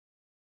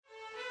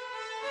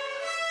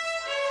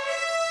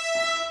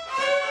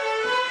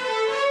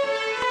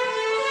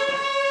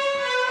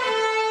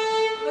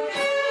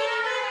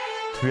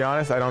To be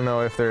honest, I don't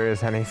know if there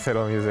is any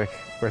fiddle music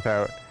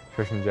without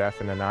Trish and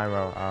Geoff in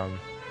Nanaimo.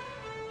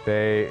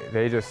 They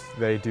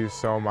do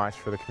so much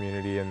for the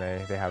community, and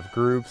they have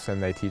groups and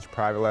they teach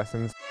private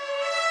lessons.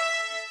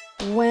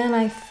 When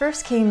I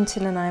first came to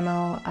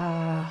Nanaimo,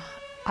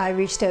 I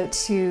reached out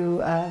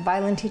to a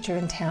violin teacher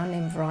in town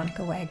named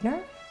Veronica Wagner,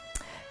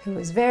 who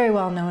was very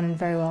well known and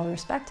very well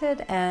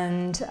respected,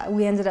 and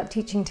we ended up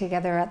teaching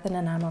together at the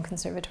Nanaimo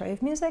Conservatory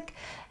of Music,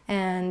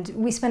 and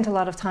we spent a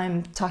lot of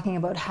time talking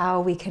about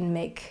how we can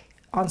make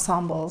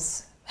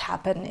ensembles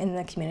happen in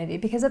the community,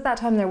 because at that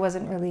time there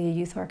wasn't really a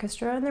youth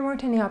orchestra and there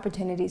weren't any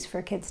opportunities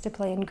for kids to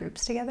play in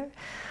groups together.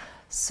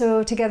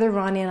 So together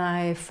Ronnie and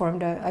I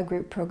formed a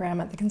group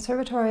program at the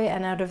conservatory,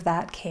 and out of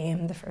that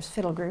came the first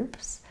fiddle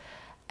groups.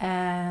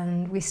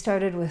 And we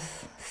started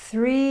with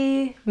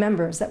 3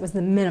 members. That was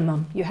the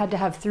minimum. You had to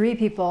have 3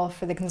 people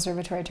for the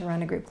conservatory to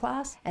run a group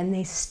class, and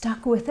they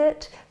stuck with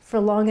it for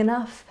long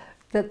enough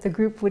that the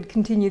group would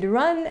continue to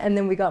run, and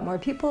then we got more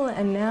people,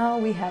 and now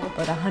we have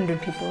about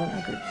 100 people in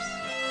our groups.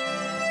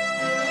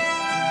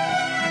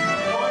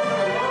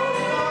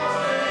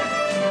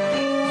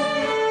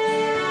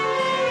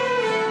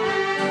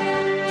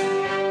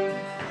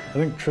 I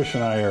think Trish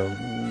and I are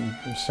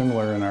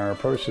similar in our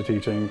approach to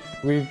teaching.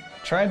 We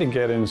try to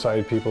get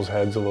inside people's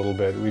heads a little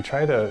bit. We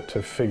try to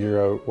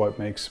figure out what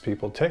makes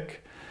people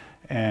tick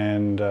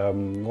and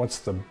what's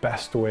the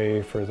best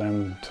way for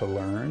them to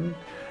learn.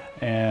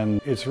 And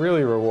it's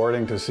really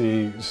rewarding to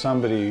see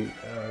somebody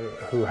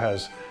who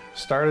has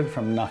started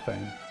from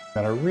nothing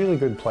and are really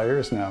good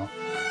players now.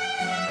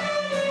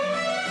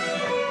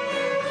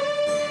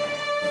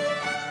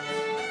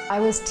 I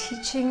was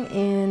teaching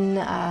in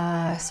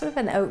sort of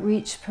an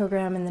outreach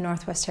program in the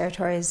Northwest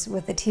Territories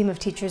with a team of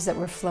teachers that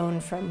were flown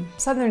from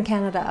southern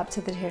Canada up to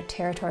the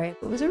territory.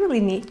 It was a really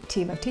neat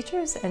team of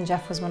teachers, and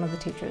Geoff was one of the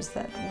teachers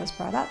that was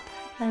brought up.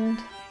 And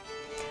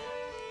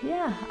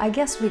yeah, I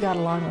guess we got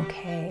along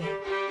okay.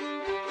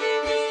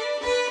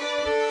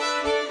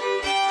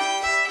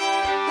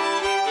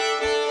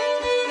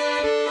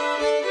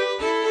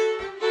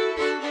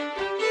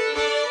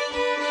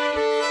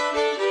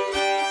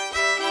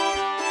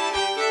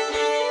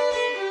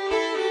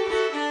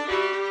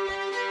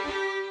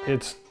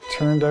 It's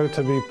turned out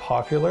to be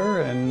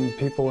popular and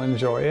people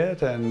enjoy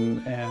it,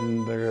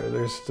 and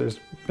there's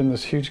been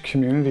this huge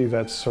community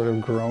that's sort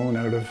of grown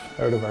out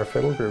of our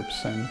fiddle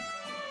groups, and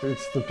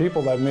it's the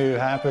people that made it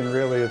happen.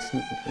 Really, it's,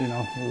 you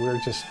know, we're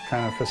just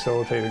kind of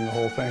facilitating the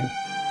whole thing.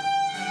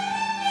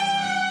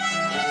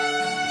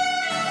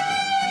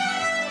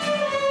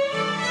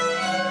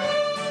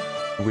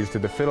 We just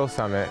did the Fiddle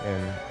Summit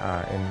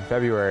in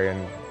February,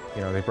 and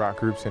you know, they brought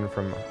groups in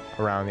from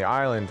around the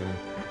island and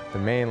the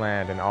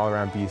mainland and all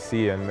around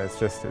BC, and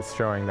it's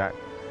showing that,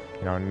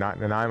 you know,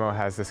 Nanaimo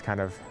has this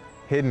kind of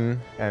hidden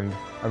and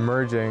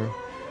emerging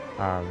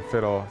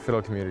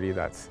fiddle community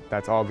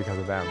that's all because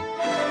of them.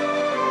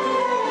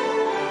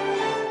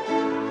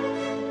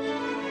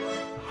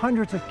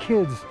 Hundreds of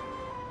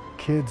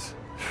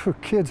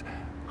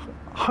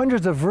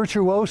hundreds of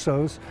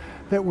virtuosos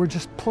that were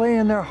just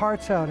playing their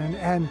hearts out,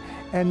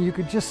 and you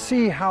could just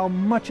see how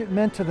much it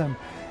meant to them.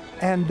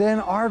 And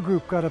then our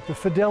group got up, the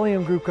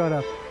Fidelium group got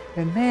up,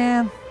 and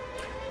man,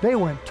 they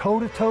went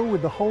toe-to-toe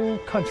with the whole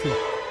country.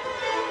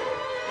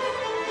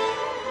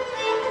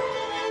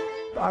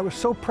 I was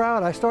so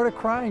proud, I started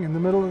crying in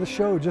the middle of the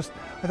show.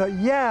 I thought,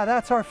 yeah,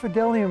 that's our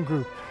Fidelium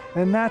group.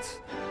 And that's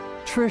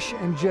Trish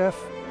and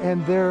Geoff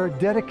and their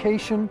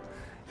dedication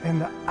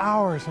and the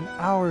hours and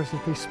hours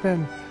that they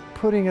spend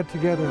putting it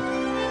together.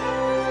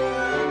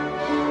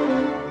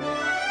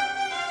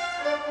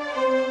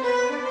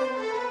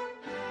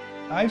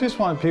 I just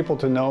want people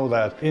to know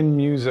that in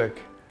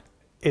music,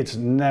 it's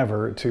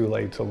never too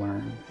late to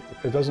learn.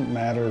 It doesn't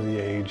matter the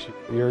age.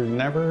 You're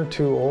never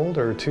too old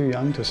or too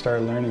young to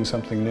start learning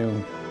something new.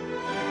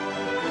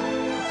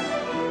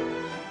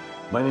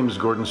 My name is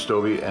Gordon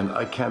Stovey, and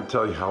I can't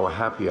tell you how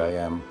happy I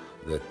am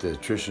that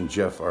Trish and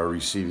Geoff are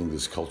receiving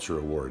this Culture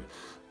Award.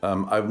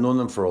 I've known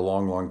them for a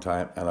long, long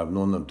time, and I've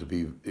known them to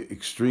be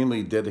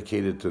extremely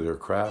dedicated to their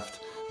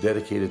craft,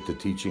 dedicated to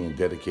teaching, and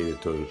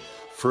dedicated to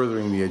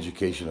furthering the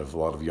education of a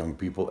lot of young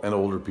people and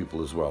older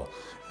people as well.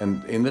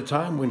 And in the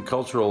time when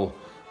cultural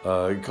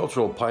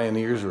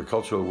pioneers or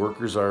cultural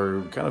workers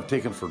are kind of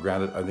taken for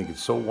granted, I think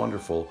it's so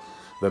wonderful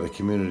that a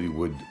community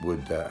would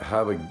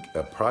have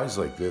a prize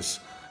like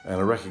this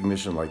and a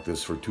recognition like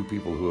this for 2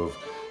 people who have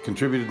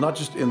contributed not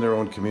just in their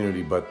own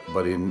community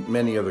but in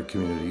many other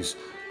communities,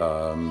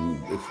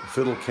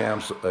 fiddle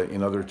camps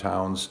in other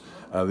towns.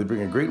 They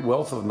bring a great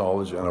wealth of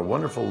knowledge and a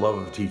wonderful love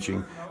of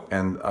teaching,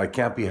 and I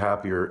can't be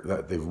happier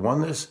that they've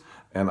won this,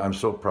 and I'm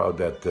so proud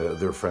that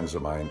they're friends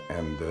of mine,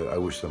 and I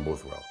wish them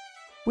both well.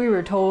 We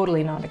were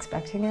totally not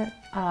expecting it.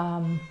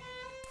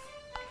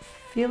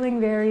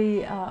 Feeling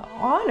very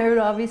honored,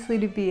 obviously,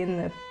 to be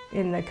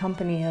in the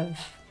company of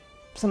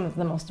some of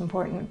the most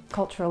important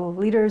cultural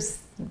leaders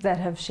that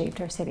have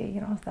shaped our city.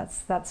 You know,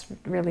 that's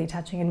really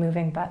touching and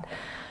moving, but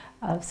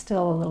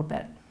still a little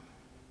bit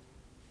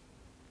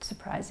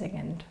surprising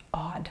and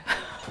odd.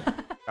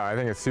 I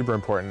think it's super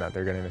important that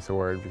they're getting this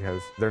award because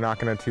they're not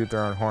going to toot their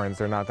own horns.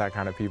 They're not that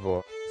kind of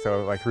people.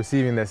 So like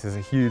receiving this is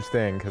a huge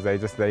thing because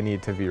they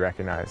need to be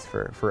recognized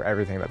for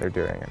everything that they're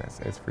doing, and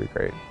it's pretty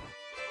great.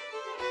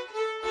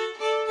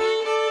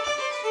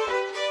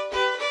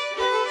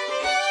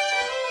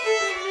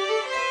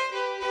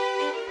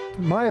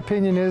 My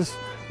opinion is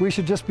we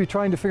should just be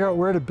trying to figure out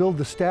where to build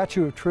the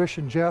statue of Trish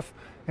and Geoff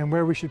and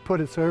where we should put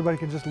it so everybody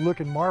can just look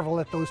and marvel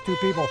at those two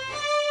people.